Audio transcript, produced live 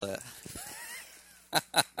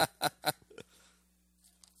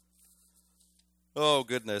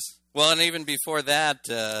Well, and even before that,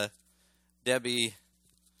 Debbie,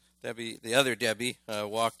 the other Debbie,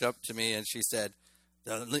 walked up to me and she said,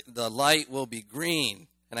 the light will be green.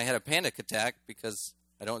 And I had a panic attack because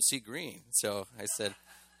I don't see green. So I said,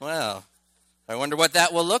 well, I wonder what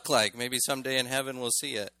that will look like. Maybe someday in heaven we'll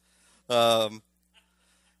see it.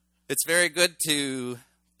 It's very good to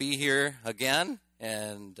be here again.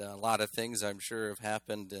 And a lot of things I'm sure have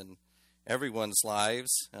happened in everyone's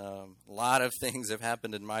lives. A lot of things have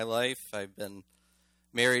happened in my life. I've been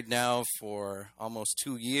married now for almost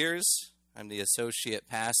 2 years. I'm the associate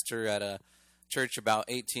pastor at a church about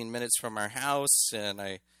 18 minutes from our house, and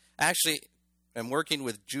I actually am working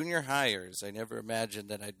with junior hires. I never imagined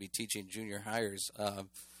that I'd be teaching junior hires.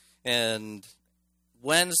 And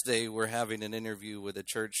Wednesday, we're having an interview with a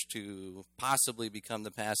church to possibly become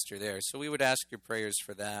the pastor there. So we would ask your prayers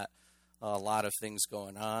for that. A lot of things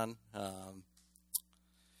going on.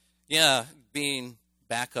 Being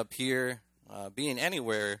back up here, being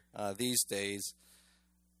anywhere these days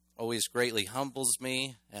always greatly humbles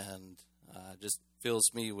me and just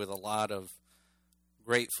fills me with a lot of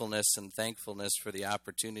gratefulness and thankfulness for the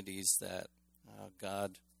opportunities that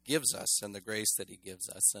God gives us and the grace that he gives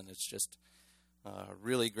us. And it's just a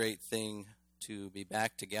really great thing to be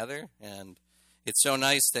back together. And it's so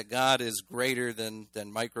nice that God is greater than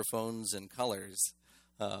microphones and colors.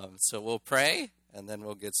 So we'll pray and then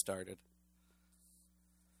we'll get started.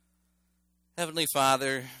 Heavenly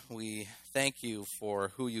Father, we thank you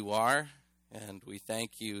for who you are, and we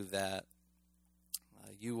thank you that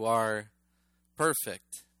you are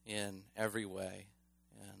perfect in every way.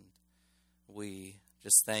 And we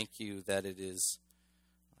just thank you that it is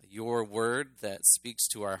your word that speaks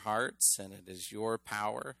to our hearts, and it is your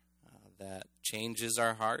power that changes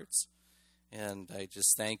our hearts. And I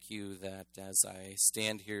just thank you that as I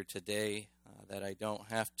stand here today, that I don't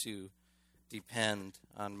have to depend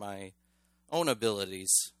on my own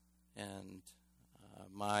abilities and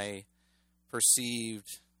my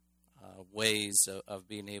perceived ways of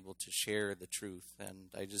being able to share the truth. And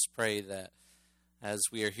I just pray that as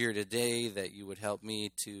we are here today, that you would help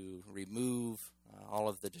me to remove all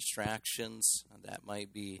of the distractions that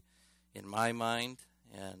might be in my mind,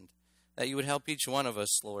 and that you would help each one of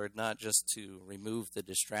us, Lord, not just to remove the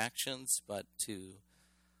distractions, but to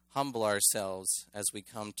humble ourselves as we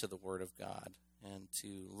come to the Word of God and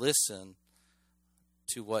to listen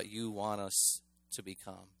to what you want us to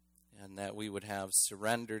become, and that we would have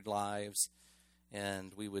surrendered lives,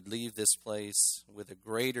 and we would leave this place with a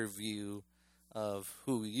greater view of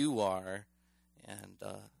who you are, and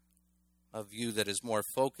a view that is more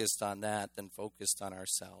focused on that than focused on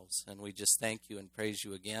ourselves. And we just thank you and praise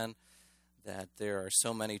you again that there are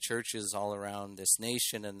so many churches all around this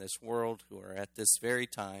nation and this world who are at this very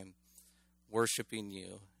time worshiping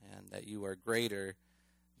you, and that you are greater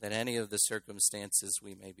than any of the circumstances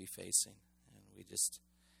we may be facing. And we just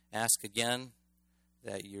ask again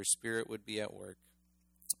that your Spirit would be at work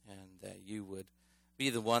and that you would be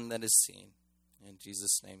the one that is seen. In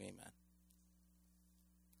Jesus' name, amen.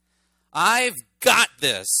 I've got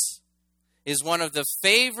this is one of the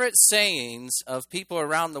favorite sayings of people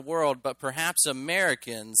around the world, but perhaps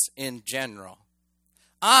Americans in general.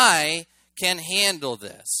 I can handle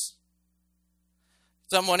this.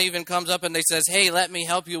 Someone even comes up and they says, hey, let me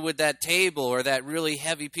help you with that table or that really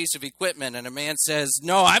heavy piece of equipment. And a man says,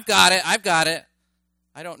 no, I've got it.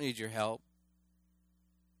 I don't need your help.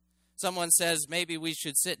 Someone says, maybe we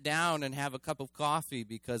should sit down and have a cup of coffee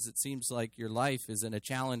because it seems like your life is in a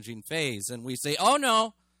challenging phase. And we say, oh,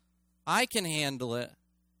 no, I can handle it.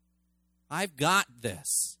 I've got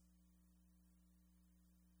this.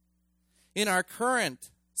 In our current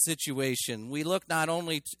situation, we look not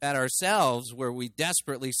only at ourselves where we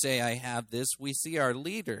desperately say, I have this, we see our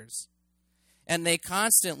leaders. And they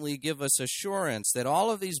constantly give us assurance that all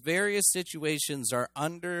of these various situations are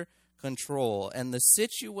under control and the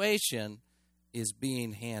situation is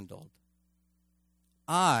being handled.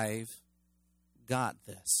 I've got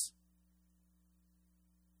this.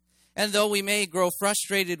 And though we may grow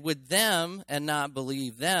frustrated with them and not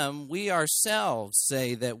believe them, we ourselves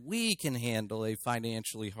say that we can handle a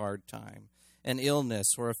financially hard time, an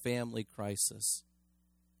illness, or a family crisis.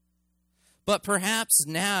 But perhaps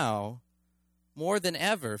now, more than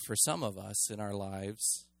ever for some of us in our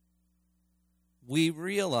lives, we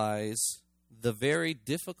realize the very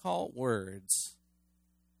difficult words,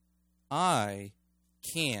 I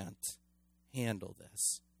can't handle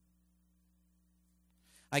this.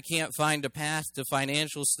 I can't find a path to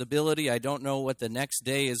financial stability. I don't know what the next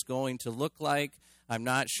day is going to look like. I'm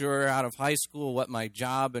not sure out of high school what my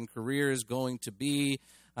job and career is going to be.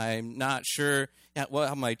 I'm not sure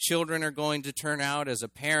how my children are going to turn out as a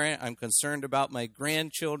parent. I'm concerned about my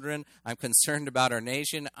grandchildren. I'm concerned about our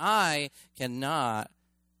nation. I cannot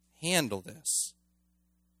handle this.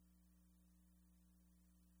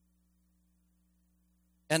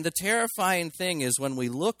 And the terrifying thing is when we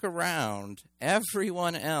look around,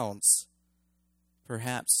 everyone else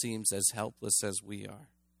perhaps seems as helpless as we are.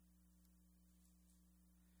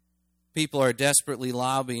 People are desperately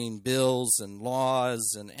lobbying bills and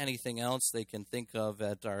laws and anything else they can think of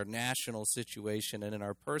at our national situation and in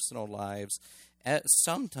our personal lives.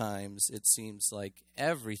 Sometimes it seems like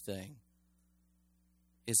everything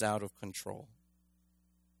is out of control.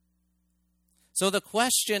 So the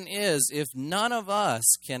question is, if none of us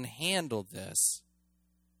can handle this,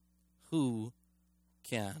 who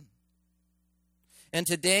can? And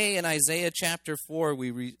today in Isaiah chapter 40,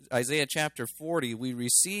 we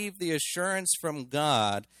receive the assurance from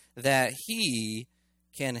God that He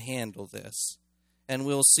can handle this. And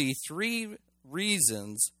we'll see 3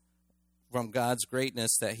 reasons from God's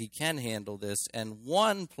greatness that He can handle this, and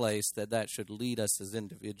one place that should lead us as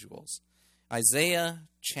individuals. Isaiah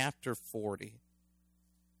chapter 40,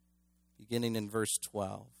 beginning in verse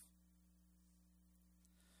 12.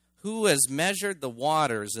 Who has measured the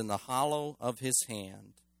waters in the hollow of his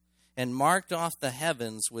hand, and marked off the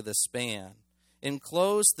heavens with a span,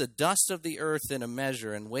 enclosed the dust of the earth in a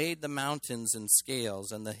measure, and weighed the mountains in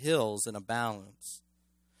scales, and the hills in a balance?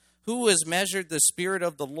 Who has measured the Spirit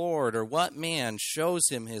of the Lord, or what man shows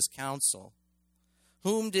him his counsel?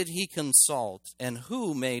 Whom did he consult, and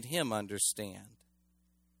who made him understand?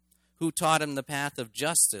 Who taught him the path of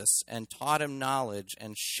justice, and taught him knowledge,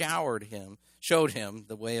 and showed him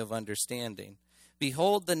the way of understanding?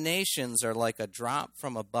 Behold, the nations are like a drop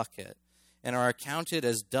from a bucket, and are accounted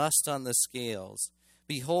as dust on the scales.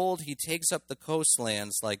 Behold, he takes up the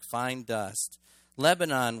coastlands like fine dust.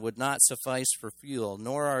 Lebanon would not suffice for fuel,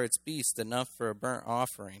 nor are its beasts enough for a burnt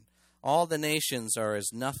offering. All the nations are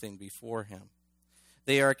as nothing before him.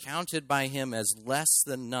 They are accounted by him as less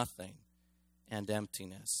than nothing and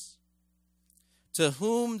emptiness. To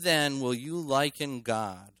whom then will you liken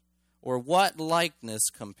God, or what likeness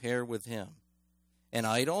compare with him? An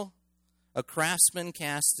idol? A craftsman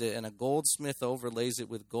casts it, and a goldsmith overlays it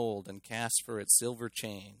with gold, and casts for it silver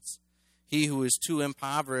chains. He who is too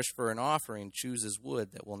impoverished for an offering chooses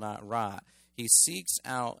wood that will not rot. He seeks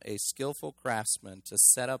out a skillful craftsman to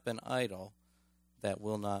set up an idol that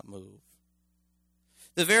will not move.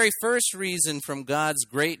 The very first reason from God's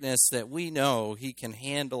greatness that we know He can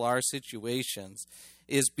handle our situations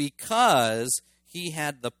is because He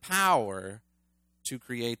had the power to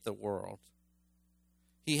create the world.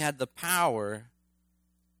 He had the power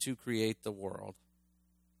to create the world.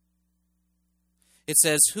 It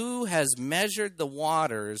says, who has measured the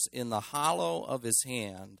waters in the hollow of his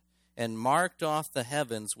hand, and marked off the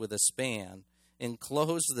heavens with a span,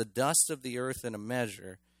 enclosed the dust of the earth in a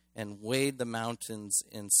measure, and weighed the mountains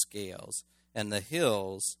in scales, and the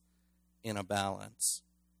hills in a balance?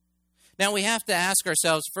 Now we have to ask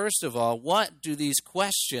ourselves, first of all, what do these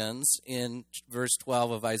questions in verse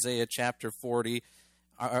 12 of Isaiah chapter 40,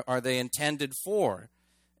 are they intended for?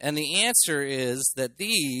 And the answer is that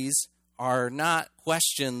these are not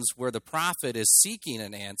questions where the prophet is seeking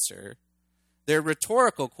an answer. They're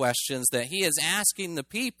rhetorical questions that he is asking the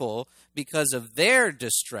people because of their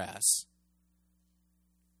distress.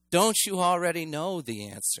 Don't you already know the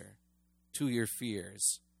answer to your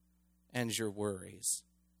fears and your worries?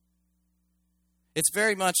 It's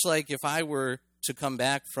very much like if I were to come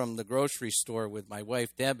back from the grocery store with my wife,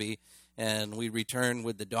 Debbie, and we return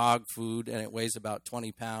with the dog food, and it weighs about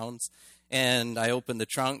 20 pounds, and I open the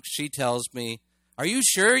trunk. She tells me, "Are you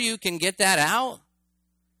sure you can get that out?"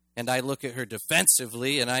 And I look at her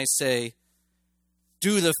defensively, and I say,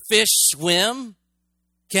 "Do the fish swim?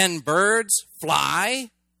 Can birds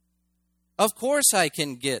fly? Of course I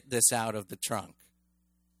can get this out of the trunk."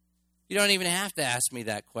 You don't even have to ask me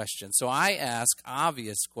that question. So I ask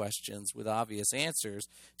obvious questions with obvious answers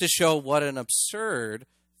to show what an absurd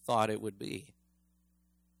thought it would be.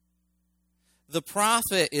 The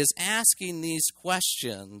prophet is asking these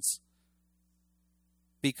questions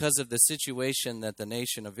because of the situation that the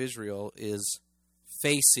nation of Israel is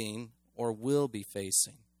facing or will be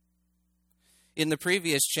facing. In the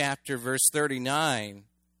previous chapter, verse 39,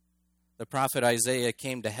 the prophet Isaiah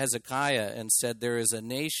came to Hezekiah and said, there is a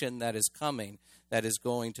nation that is coming that is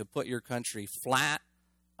going to put your country flat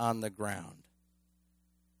on the ground.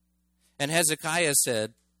 And Hezekiah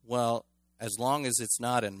said, well, as long as it's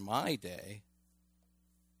not in my day,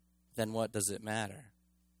 then what does it matter?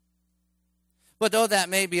 But though that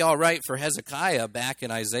may be all right for Hezekiah back in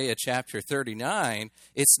Isaiah chapter 39,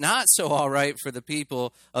 it's not so all right for the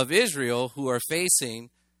people of Israel who are facing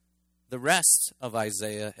the rest of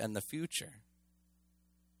Isaiah and the future.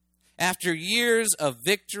 After years of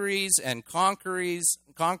victories and conquers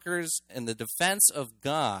in the defense of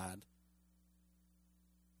God,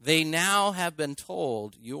 they now have been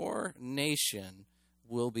told, your nation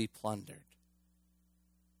will be plundered.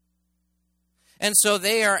 And so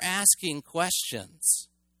they are asking questions.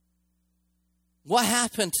 What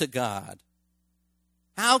happened to God?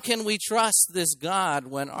 How can we trust this God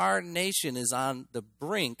when our nation is on the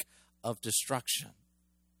brink of destruction?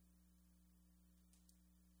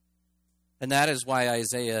 And that is why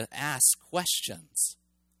Isaiah asks questions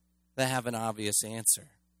that have an obvious answer.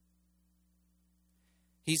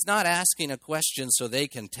 He's not asking a question so they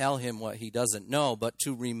can tell him what he doesn't know, but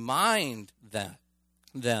to remind them,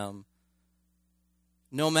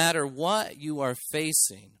 no matter what you are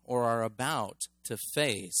facing or are about to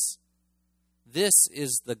face, this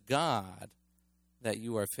is the God that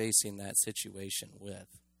you are facing that situation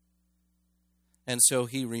with. And so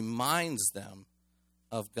he reminds them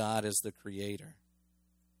of God as the Creator,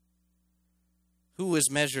 who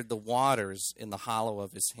has measured the waters in the hollow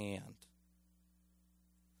of his hand.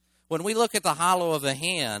 When we look at the hollow of a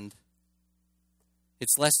hand,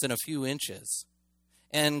 it's less than a few inches.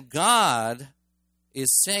 And God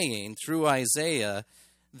is saying through Isaiah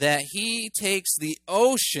that he takes the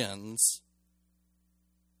oceans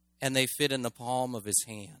and they fit in the palm of his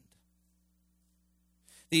hand.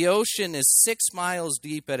 The ocean is 6 miles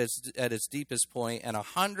deep at its deepest point and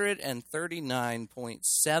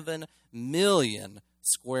 139.7 million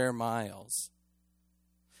square miles.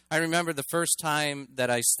 I remember the first time that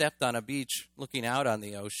I stepped on a beach looking out on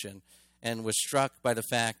the ocean and was struck by the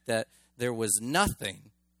fact that there was nothing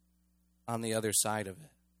on the other side of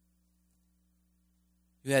it.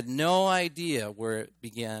 You had no idea where it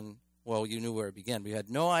began. Well, you knew where it began, but you had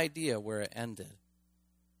no idea where it ended.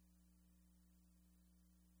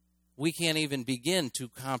 We can't even begin to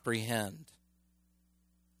comprehend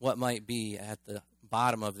what might be at the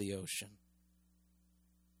bottom of the ocean.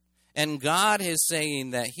 And God is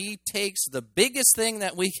saying that he takes the biggest thing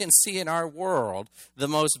that we can see in our world, the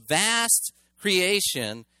most vast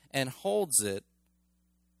creation, and holds it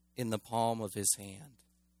in the palm of his hand.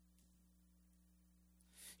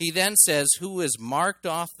 He then says, who has marked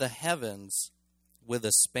off the heavens with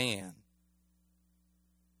a span?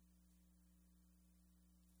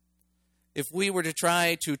 If we were to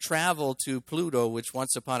try to travel to Pluto, which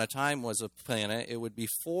once upon a time was a planet, it would be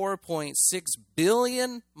 4.6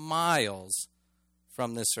 billion miles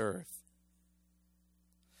from this earth.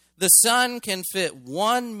 The sun can fit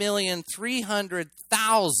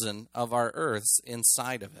 1,300,000 of our Earths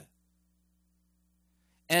inside of it.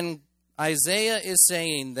 And Isaiah is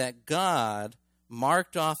saying that God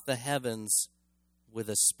marked off the heavens with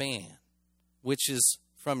a span, which is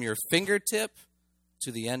from your fingertip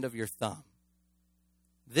to the end of your thumb.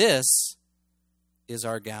 This is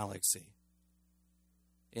our galaxy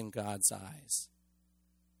in God's eyes,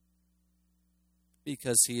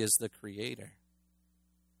 because he is the creator.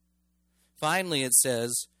 Finally, it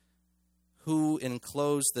says, who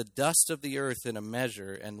enclosed the dust of the earth in a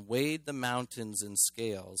measure and weighed the mountains in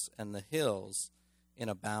scales and the hills in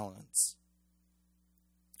a balance.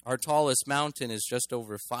 Our tallest mountain is just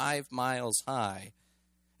over 5 miles high.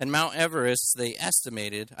 And Mount Everest, they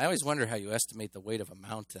estimated, I always wonder how you estimate the weight of a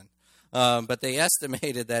mountain, but they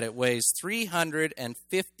estimated that it weighs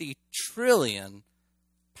 350 trillion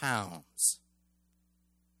pounds.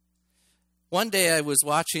 One day I was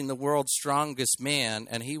watching The World's Strongest Man,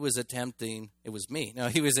 and he was attempting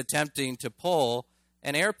to pull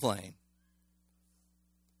an airplane.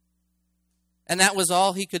 And that was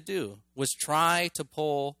all he could do, was try to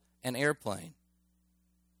pull an airplane,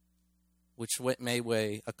 which may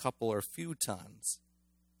weigh a couple or few tons.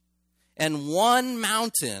 And one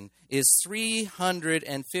mountain is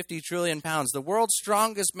 350 trillion pounds. The world's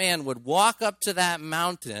strongest man would walk up to that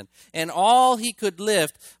mountain, and all he could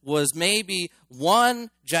lift was maybe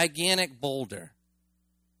one gigantic boulder.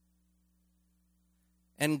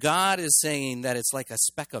 And God is saying that it's like a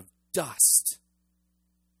speck of dust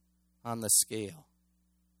on the scale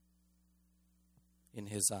in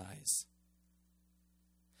his eyes.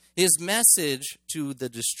 His message to the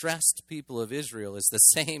distressed people of Israel is the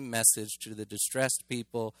same message to the distressed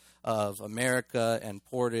people of America and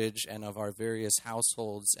Portage and of our various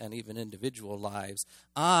households and even individual lives.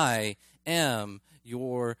 I am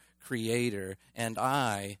your creator, and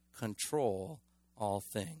I control all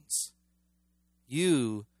things.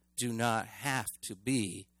 You do not have to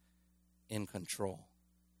be in control.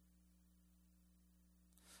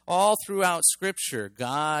 All throughout Scripture,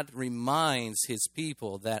 God reminds his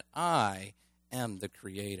people that I am the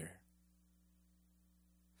Creator.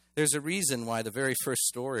 There's a reason why the very first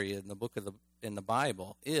story in the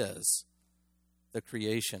Bible is the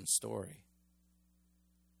creation story.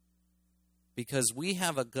 Because we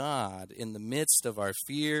have a God in the midst of our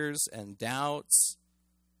fears and doubts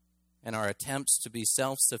and our attempts to be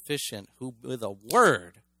self-sufficient, who with a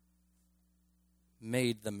word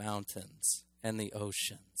made the mountains and the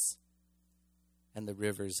oceans and the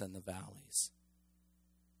rivers and the valleys.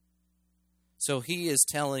 So he is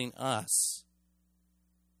telling us,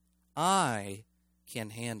 I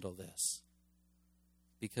can handle this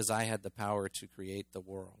because I had the power to create the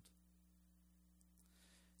world.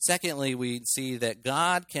 Secondly, we see that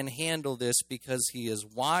God can handle this because he is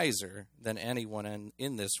wiser than anyone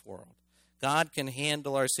in this world. God can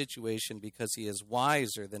handle our situation because he is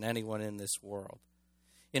wiser than anyone in this world.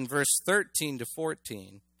 In verse 13 to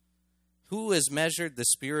 14, who has measured the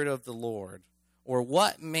Spirit of the Lord, or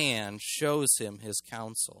what man shows him his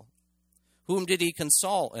counsel? Whom did he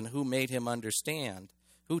consult, and who made him understand?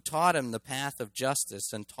 Who taught him the path of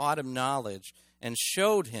justice, and taught him knowledge, and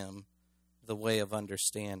showed him the way of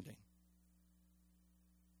understanding?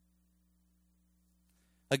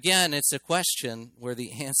 Again, it's a question where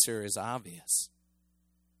the answer is obvious.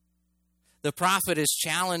 The prophet is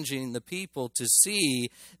challenging the people to see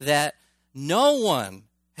that no one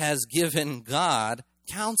has given God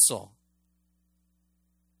counsel.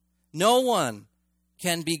 No one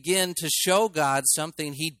can begin to show God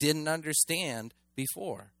something he didn't understand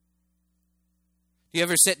before. Do you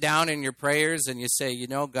ever sit down in your prayers and you say, you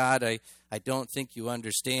know, God, I don't think you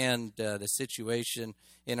understand the situation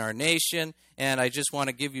in our nation, and I just want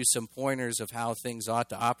to give you some pointers of how things ought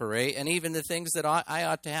to operate, and even the things that I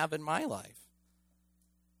ought to have in my life.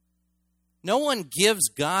 No one gives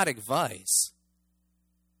God advice.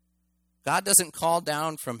 God doesn't call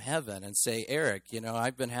down from heaven and say, Eric, you know,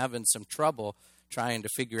 I've been having some trouble trying to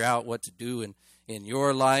figure out what to do in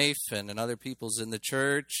your life and in other people's in the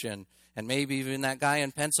church and maybe even that guy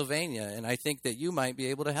in Pennsylvania, and I think that you might be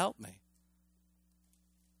able to help me.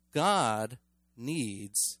 God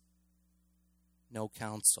needs no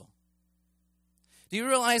counsel. Do you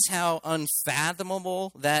realize how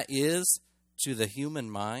unfathomable that is to the human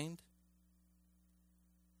mind?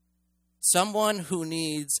 Someone who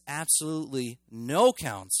needs absolutely no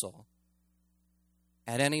counsel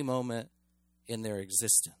at any moment in their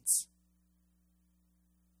existence.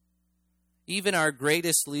 Even our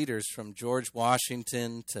greatest leaders, from George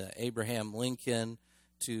Washington to Abraham Lincoln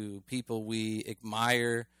to people we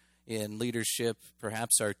admire in leadership,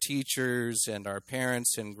 perhaps our teachers and our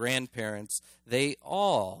parents and grandparents, they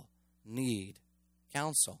all need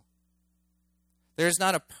counsel. There's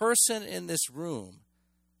not a person in this room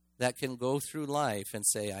that can go through life and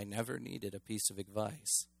say, I never needed a piece of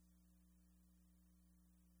advice.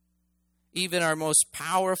 Even our most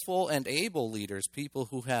powerful and able leaders, people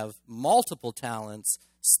who have multiple talents,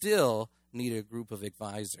 still need a group of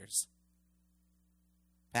advisors.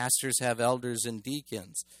 Pastors have elders and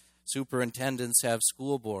deacons. Superintendents have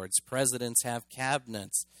school boards. Presidents have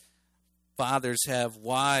cabinets. Fathers have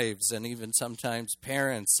wives, and even sometimes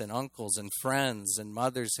parents and uncles and friends. And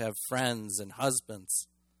mothers have friends and husbands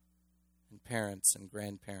and parents and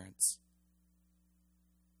grandparents.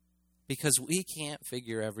 Because we can't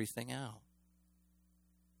figure everything out.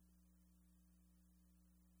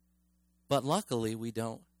 But luckily, we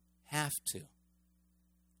don't have to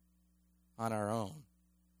on our own.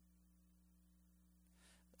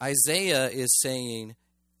 Isaiah is saying,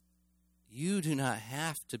 you do not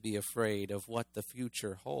have to be afraid of what the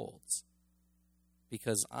future holds,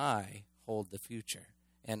 because I hold the future,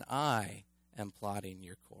 and I am plotting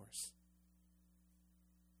your course.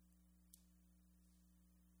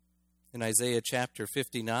 In Isaiah chapter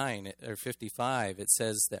 59 or 55, it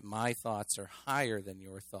says that my thoughts are higher than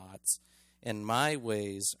your thoughts, and my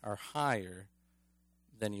ways are higher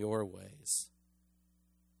than your ways.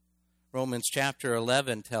 Romans chapter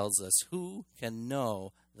 11 tells us, who can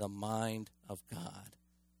know the mind of God?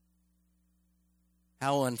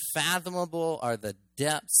 How unfathomable are the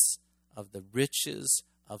depths of the riches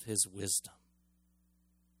of his wisdom.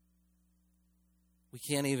 We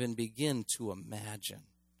can't even begin to imagine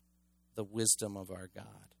the wisdom of our God.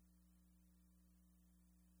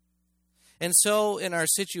 And so in our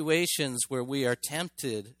situations where we are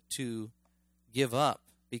tempted to give up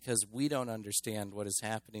because we don't understand what is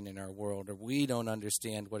happening in our world, or we don't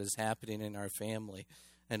understand what is happening in our family,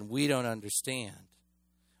 and we don't understand,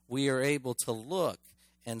 we are able to look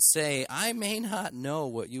and say, I may not know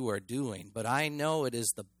what you are doing, but I know it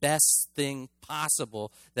is the best thing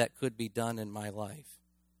possible that could be done in my life.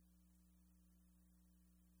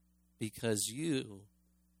 because you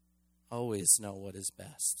always know what is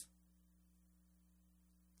best.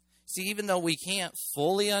 See, even though we can't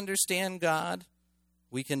fully understand God,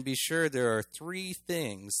 we can be sure there are three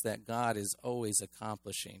things that God is always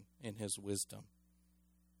accomplishing in his wisdom.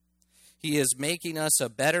 He is making us a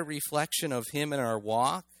better reflection of him in our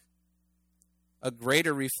walk, a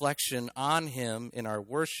greater reflection on him in our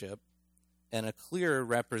worship, and a clearer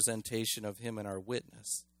representation of him in our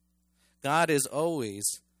witness. God is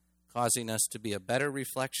always causing us to be a better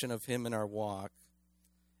reflection of him in our walk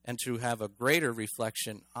and to have a greater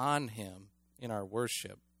reflection on him in our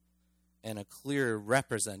worship and a clearer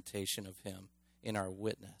representation of him in our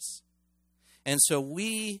witness. And so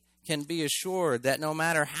we can be assured that no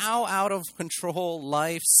matter how out of control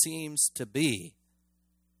life seems to be,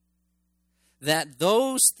 that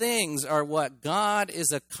those things are what God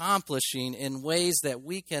is accomplishing in ways that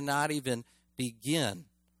we cannot even begin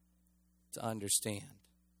to understand.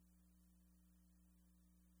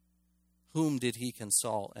 Whom did he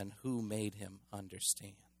consult and who made him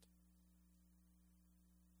understand?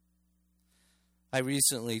 I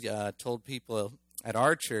recently told people at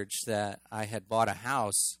our church that I had bought a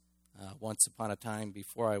house once upon a time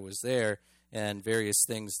before I was there, and various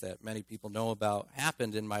things that many people know about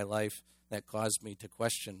happened in my life that caused me to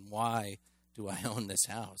question, why do I own this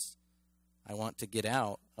house? I want to get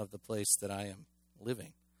out of the place that I am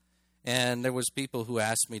living. And there was people who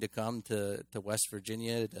asked me to come to West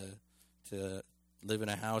Virginia to live in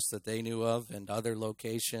a house that they knew of and other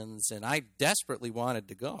locations, and I desperately wanted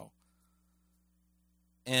to go.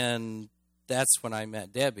 And that's when I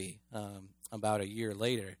met Debbie about a year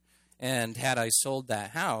later. And had I sold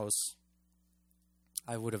that house,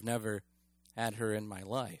 I would have never had her in my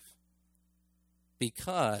life.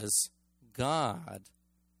 Because God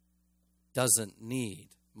doesn't need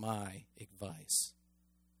my advice.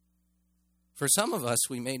 For some of us,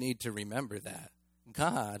 we may need to remember that.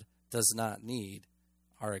 God does not need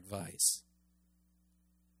our advice.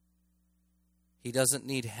 He doesn't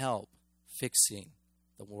need help fixing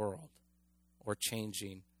the world or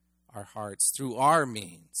changing our hearts through our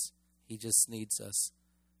means. He just needs us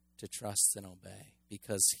to trust and obey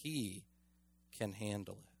because he can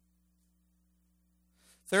handle it.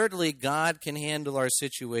 Thirdly, God can handle our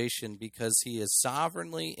situation because he is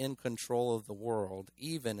sovereignly in control of the world,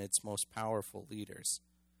 even its most powerful leaders.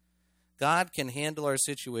 God can handle our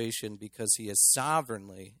situation because he is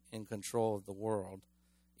sovereignly in control of the world,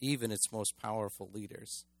 even its most powerful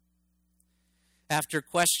leaders. After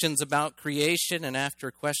questions about creation and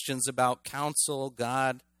after questions about counsel,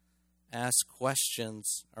 God asks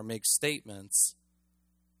questions or makes statements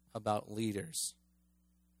about leaders.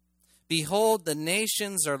 Behold, the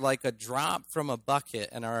nations are like a drop from a bucket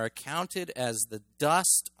and are accounted as the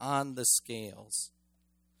dust on the scales.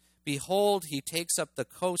 Behold, he takes up the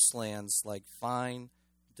coastlands like fine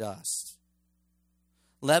dust.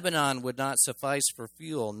 Lebanon would not suffice for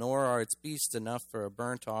fuel, nor are its beasts enough for a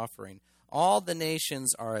burnt offering. All the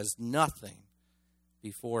nations are as nothing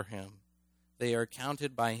before him. They are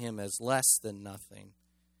counted by him as less than nothing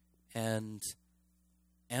and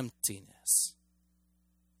emptiness.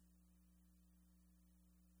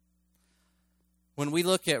 When we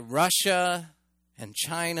look at Russia and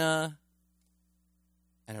China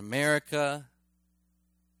and America,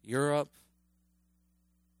 Europe,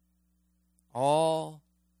 all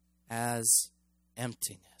as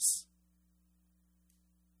emptiness.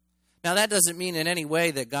 Now, that doesn't mean in any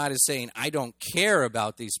way that God is saying, I don't care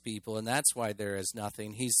about these people, and that's why there is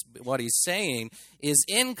nothing. What he's saying is,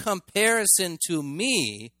 in comparison to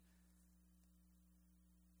me,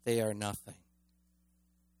 they are nothing.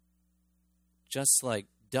 Just like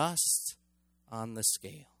dust on the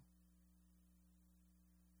scale.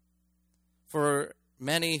 For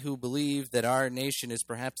many who believe that our nation is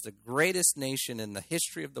perhaps the greatest nation in the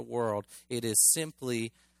history of the world, it is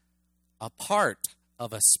simply a part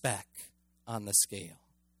of a speck on the scale.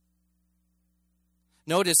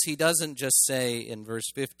 Notice he doesn't just say in verse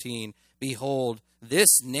 15, behold,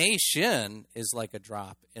 this nation is like a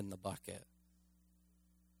drop in the bucket.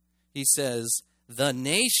 He says, the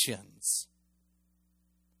nations.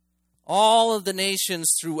 All of the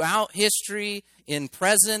nations throughout history, in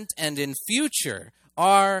present and in future,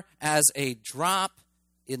 are as a drop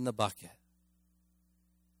in the bucket.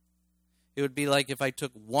 It would be like if I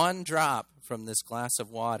took one drop from this glass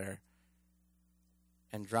of water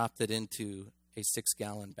and dropped it into a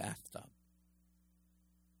 6-gallon bathtub.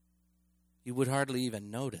 You would hardly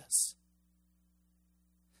even notice.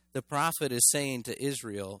 The prophet is saying to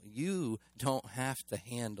Israel, you don't have to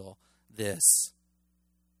handle this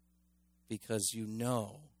because you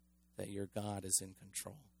know that your God is in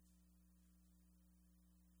control.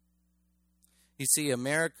 You see,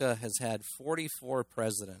 America has had 44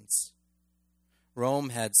 presidents. Rome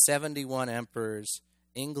had 71 emperors.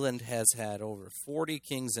 England has had over 40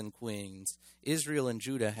 kings and queens. Israel and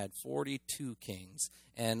Judah had 42 kings.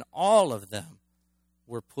 And all of them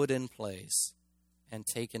were put in place and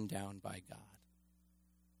taken down by God.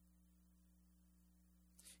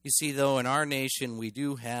 You see, though, in our nation we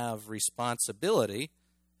do have responsibility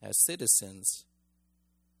as citizens.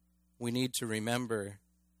 We need to remember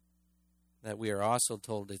that we are also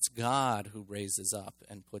told it's God who raises up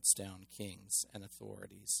and puts down kings and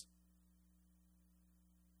authorities.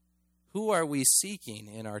 Who are we seeking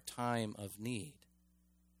in our time of need?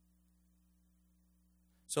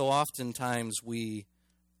 So oftentimes we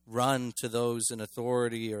run to those in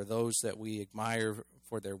authority or those that we admire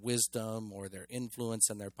for their wisdom or their influence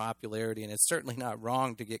and their popularity, and it's certainly not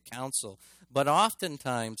wrong to get counsel. But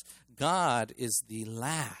oftentimes, God is the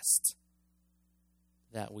last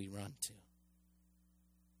that we run to.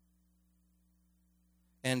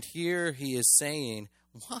 And here he is saying,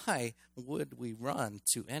 why would we run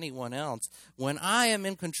to anyone else when I am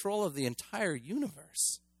in control of the entire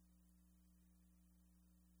universe?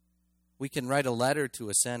 We can write a letter to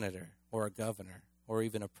a senator or a governor or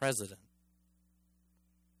even a president.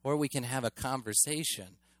 Or we can have a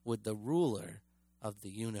conversation with the ruler of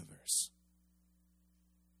the universe,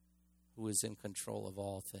 who is in control of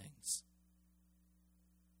all things.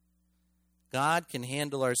 God can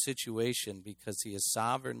handle our situation because he is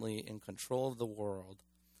sovereignly in control of the world,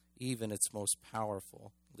 even its most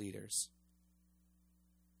powerful leaders.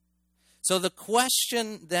 So the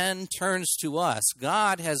question then turns to us.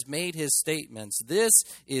 God has made his statements. This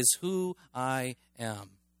is who I am.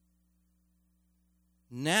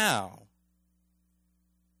 Now,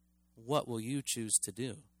 what will you choose to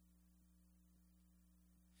do?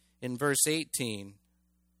 In verse 18,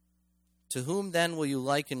 to whom then will you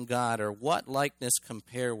liken God, or what likeness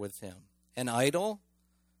compare with him? An idol?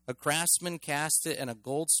 A craftsman cast it, and a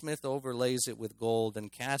goldsmith overlays it with gold, and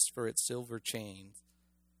casts for it silver chains.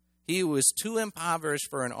 He who is too impoverished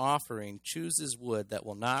for an offering chooses wood that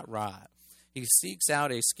will not rot. He seeks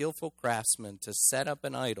out a skillful craftsman to set up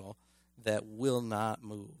an idol that will not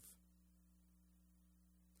move.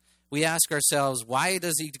 We ask ourselves, why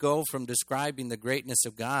does he go from describing the greatness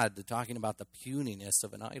of God to talking about the puniness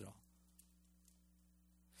of an idol?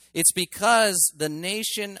 It's because the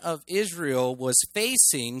nation of Israel was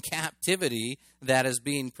facing captivity that is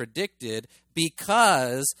being predicted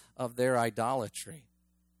because of their idolatry.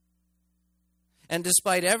 And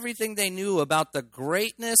despite everything they knew about the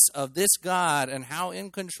greatness of this God and how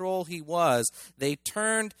in control he was, they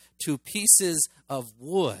turned to pieces of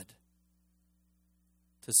wood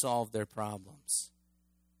to solve their problems.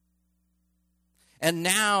 And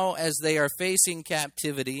now, as they are facing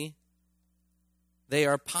captivity, they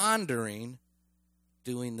are pondering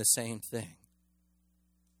doing the same thing.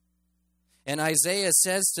 And Isaiah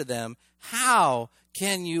says to them, how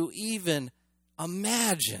can you even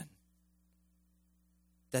imagine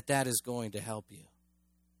that is going to help you?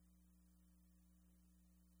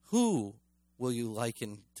 Who will you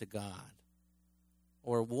liken to God?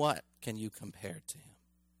 Or what can you compare to him?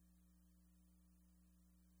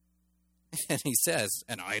 And he says,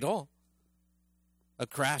 an idol? A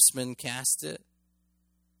craftsman casts it,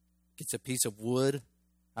 gets a piece of wood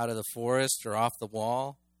out of the forest or off the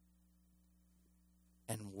wall,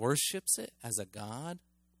 and worships it as a god?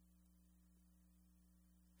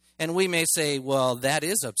 And we may say, well, that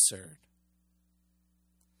is absurd.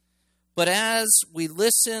 But as we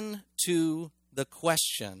listen to the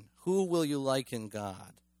question, who will you liken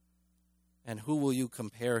God? And who will you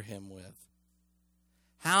compare him with?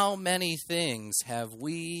 How many things have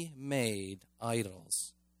we made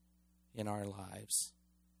idols in our lives?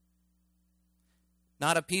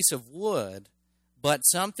 Not a piece of wood, but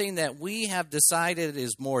something that we have decided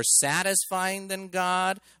is more satisfying than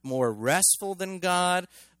God, more restful than God,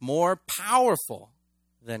 more powerful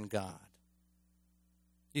than God.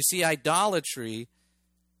 You see, idolatry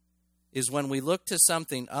is when we look to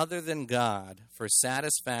something other than God for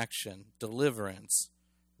satisfaction, deliverance,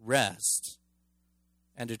 rest,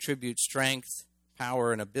 and attribute strength,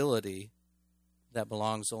 power, and ability that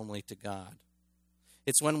belongs only to God.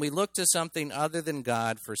 It's when we look to something other than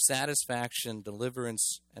God for satisfaction,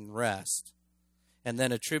 deliverance, and rest, and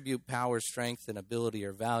then attribute power, strength, and ability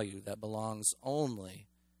or value that belongs only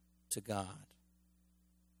to God.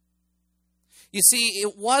 You see,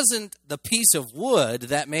 it wasn't the piece of wood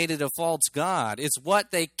that made it a false god. It's what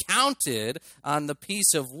they counted on the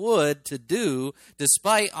piece of wood to do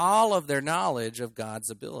despite all of their knowledge of God's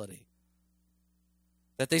ability.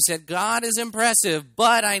 That they said, God is impressive,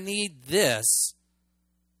 but I need this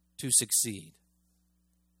to succeed.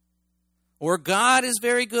 Or God is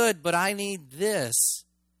very good, but I need this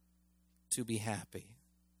to be happy.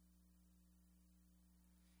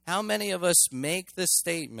 How many of us make the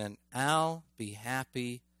statement, I'll be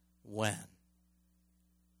happy when?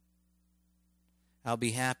 I'll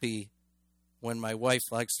be happy when my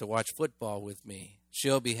wife likes to watch football with me.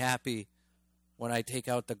 She'll be happy when I take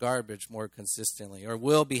out the garbage more consistently. Or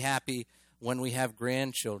we'll be happy when we have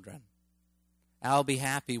grandchildren. I'll be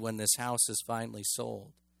happy when this house is finally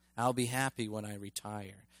sold. I'll be happy when I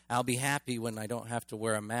retire. I'll be happy when I don't have to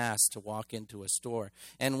wear a mask to walk into a store.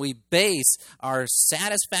 And we base our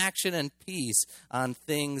satisfaction and peace on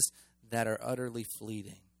things that are utterly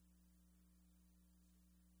fleeting.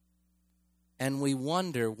 And we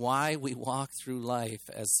wonder why we walk through life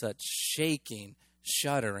as such shaking,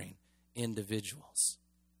 shuddering individuals.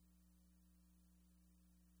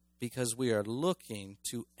 Because we are looking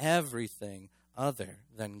to everything other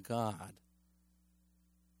than God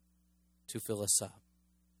to fill us up.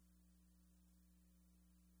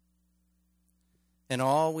 And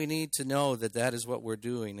all we need to know that is what we're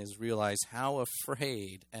doing is realize how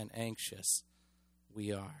afraid and anxious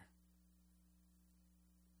we are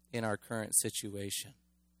in our current situation.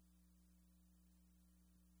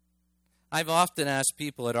 I've often asked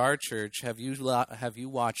people at our church, have you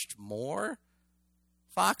watched more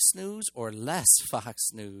Fox News or less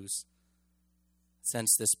Fox News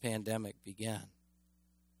since this pandemic began?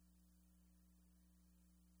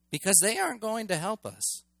 Because they aren't going to help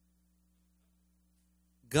us.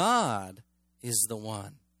 God is the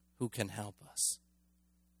one who can help us.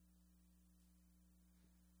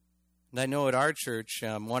 And I know at our church,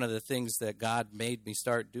 one of the things that God made me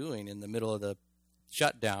start doing in the middle of the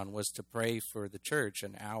shutdown was to pray for the church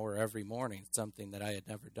an hour every morning, something that I had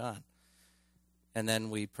never done. And then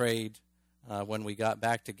we prayed when we got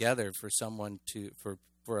back together for someone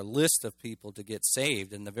for a list of people to get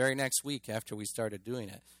saved. And the very next week after we started doing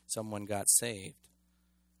it, someone got saved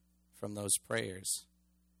from those prayers.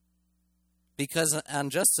 Because on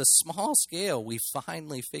just a small scale, we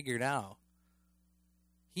finally figured out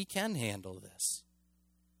He can handle this.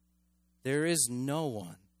 There is no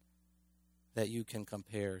one that you can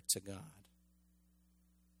compare to God.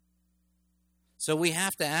 So we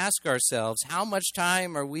have to ask ourselves, how much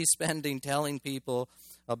time are we spending telling people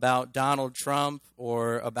about Donald Trump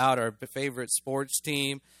or about our favorite sports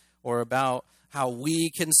team or about how we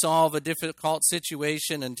can solve a difficult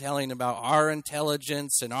situation and telling about our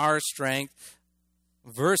intelligence and our strength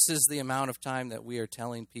versus the amount of time that we are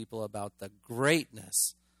telling people about the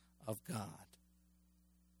greatness of God?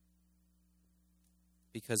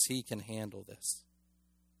 Because He can handle this.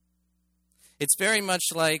 It's very much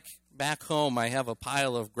like back home, I have a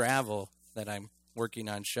pile of gravel that I'm working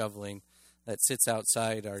on shoveling that sits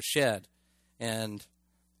outside our shed. And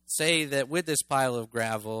say that with this pile of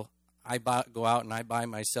gravel, I go out and I buy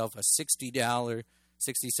myself a $60,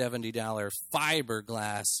 $70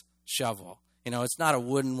 fiberglass shovel. You know, it's not a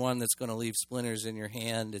wooden one that's going to leave splinters in your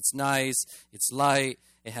hand. It's nice, it's light,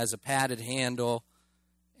 it has a padded handle,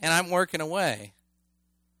 and I'm working away.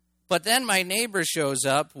 But then my neighbor shows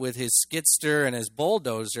up with his skidster and his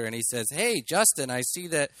bulldozer, and he says, "Hey, Justin, I see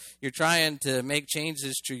that you're trying to make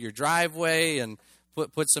changes to your driveway and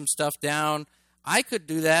put some stuff down. I could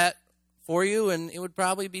do that for you, and it would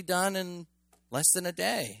probably be done in less than a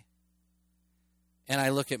day." And I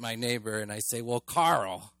look at my neighbor and I say, "Well,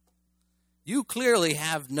 Carl, you clearly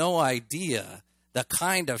have no idea the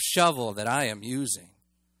kind of shovel that I am using.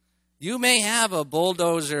 You may have a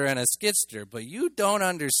bulldozer and a skidster, but you don't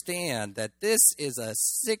understand that this is a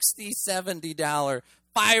 $60, $70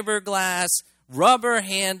 fiberglass,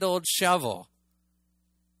 rubber-handled shovel.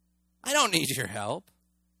 I don't need your help."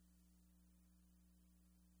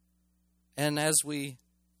 And as we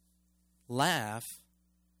laugh,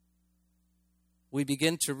 we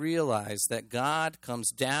begin to realize that God comes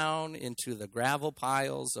down into the gravel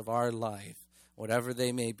piles of our life, whatever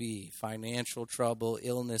they may be, financial trouble,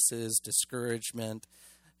 illnesses, discouragement,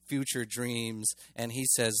 future dreams, and He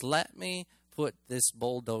says, "Let me put this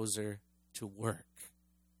bulldozer to work."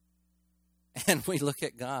 And we look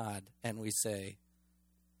at God and we say,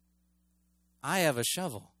 "I have a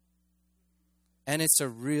shovel, and it's a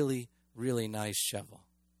really, really nice shovel.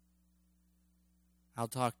 I'll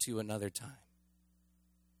talk to you another time."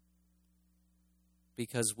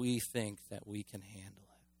 Because we think that we can handle it.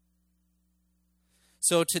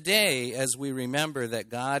 So today, as we remember that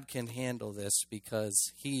God can handle this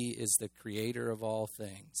because He is the creator of all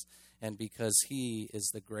things, and because He is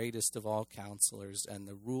the greatest of all counselors and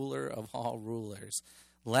the ruler of all rulers,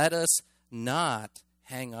 let us not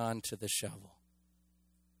hang on to the shovel.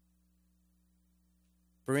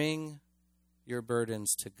 Bring your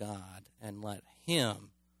burdens to God and let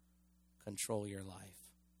Him control your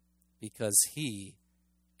life, because He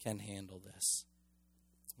can handle this.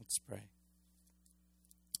 Let's pray.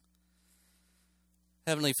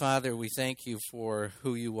 Heavenly Father, we thank you for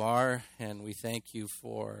who you are, and we thank you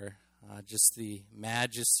for just the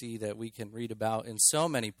majesty that we can read about in so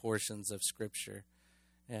many portions of Scripture,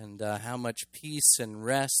 and how much peace and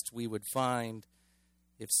rest we would find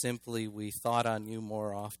if simply we thought on you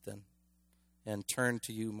more often and turned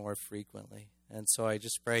to you more frequently. And so I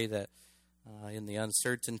just pray that in the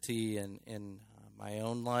uncertainty in my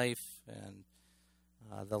own life and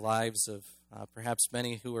the lives of perhaps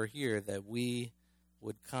many who are here, that we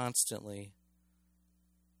would constantly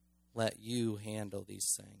let you handle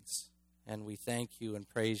these things. And we thank you and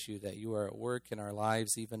praise you that you are at work in our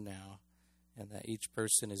lives even now, and that each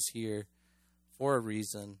person is here for a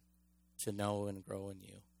reason to know and grow in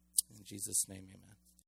you. In Jesus' name, amen.